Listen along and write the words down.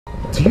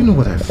Do you know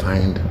what I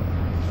find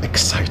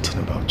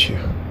exciting about you?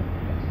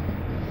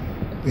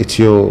 It's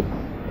your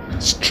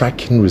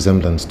striking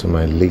resemblance to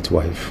my late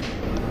wife.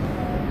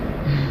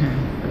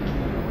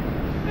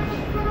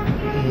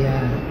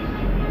 Yeah.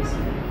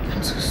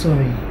 I'm so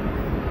sorry.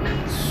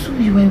 So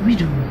you are a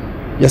widow?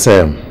 Yes, I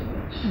am.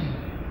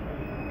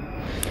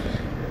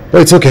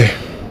 But it's okay.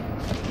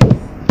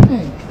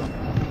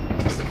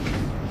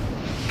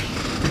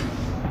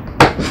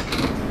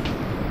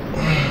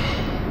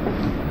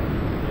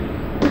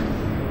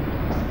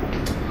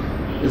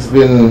 It's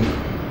been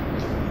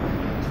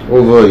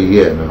over a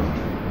year now.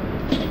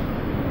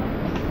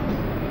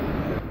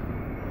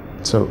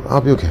 So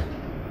I'll be okay.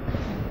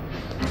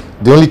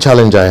 The only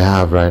challenge I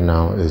have right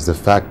now is the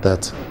fact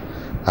that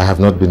I have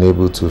not been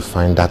able to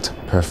find that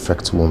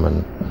perfect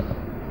woman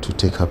to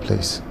take her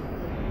place.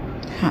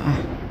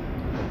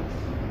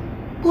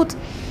 But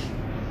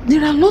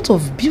there are a lot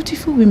of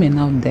beautiful women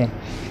out there.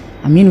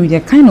 I mean, with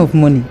your kind of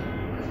money.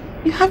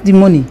 You have the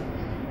money.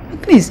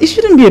 At least it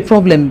shouldn't be a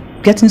problem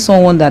getting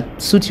someone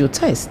that suits your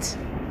taste.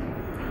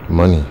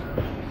 Money?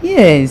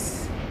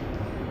 Yes.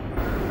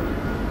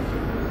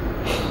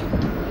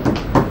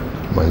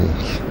 Money.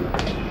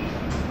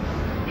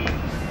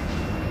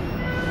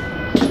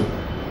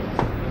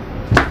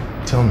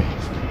 Tell me,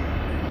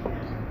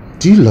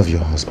 do you love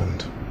your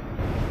husband?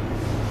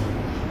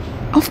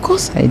 Of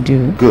course I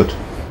do. Good.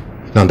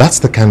 Now that's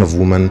the kind of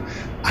woman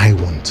I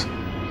want.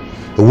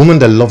 A woman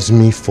that loves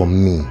me for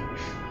me,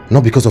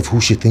 not because of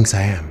who she thinks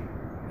I am.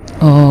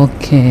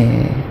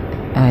 Okay,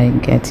 I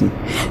get it.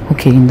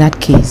 Okay, in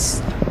that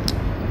case,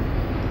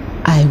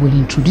 I will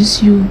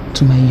introduce you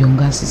to my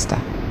younger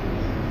sister.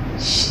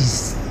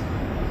 She's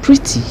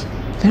pretty,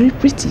 very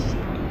pretty.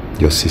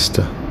 Your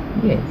sister?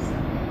 Yes.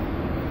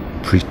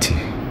 Pretty.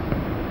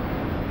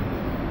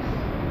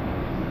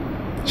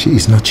 She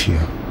is not you.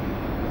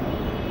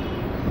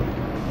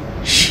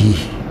 She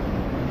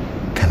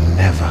can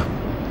never,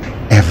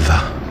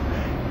 ever,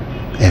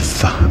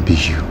 ever be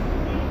you.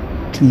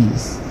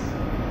 Please.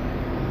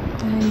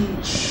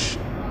 Shh.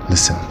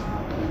 Listen.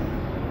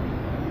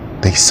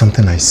 There's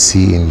something I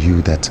see in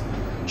you that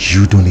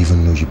you don't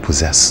even know you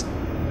possess.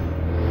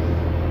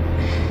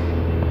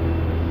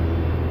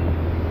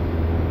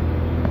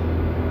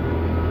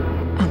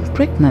 I'm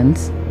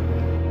pregnant,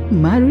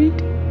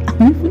 married,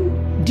 I'm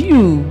even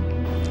due.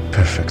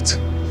 Perfect.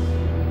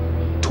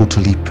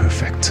 Totally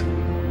perfect.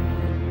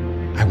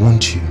 I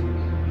want you.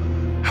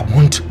 I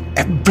want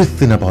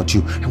everything about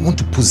you. I want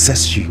to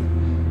possess you.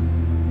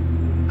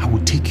 I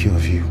will take care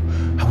of you.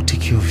 I will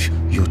take care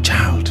of your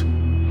child.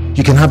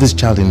 You can have this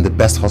child in the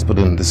best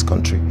hospital in this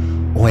country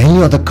or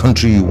any other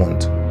country you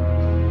want.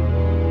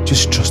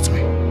 Just trust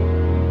me.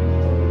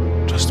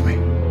 Trust me.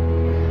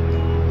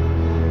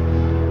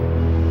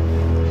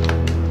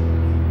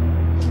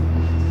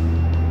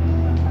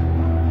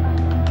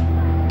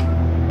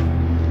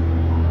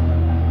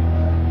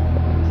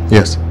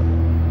 Yes.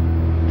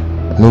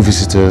 No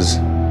visitors.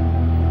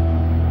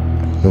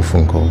 No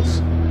phone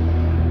calls.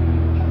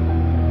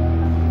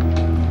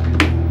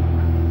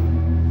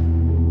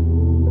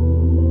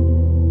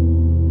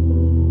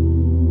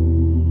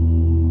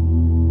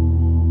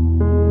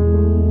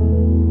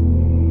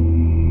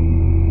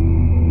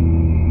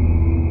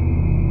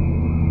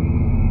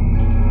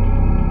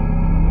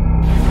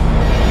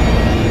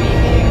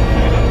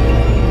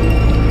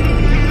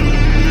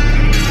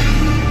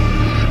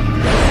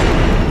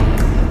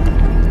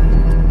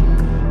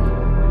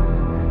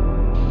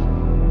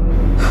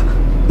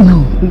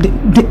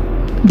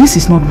 This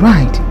is not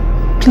right.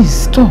 Please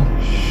stop.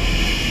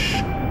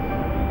 Shh.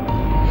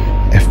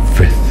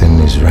 Everything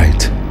is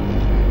right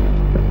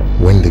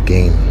when the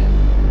game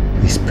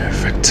is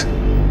perfect.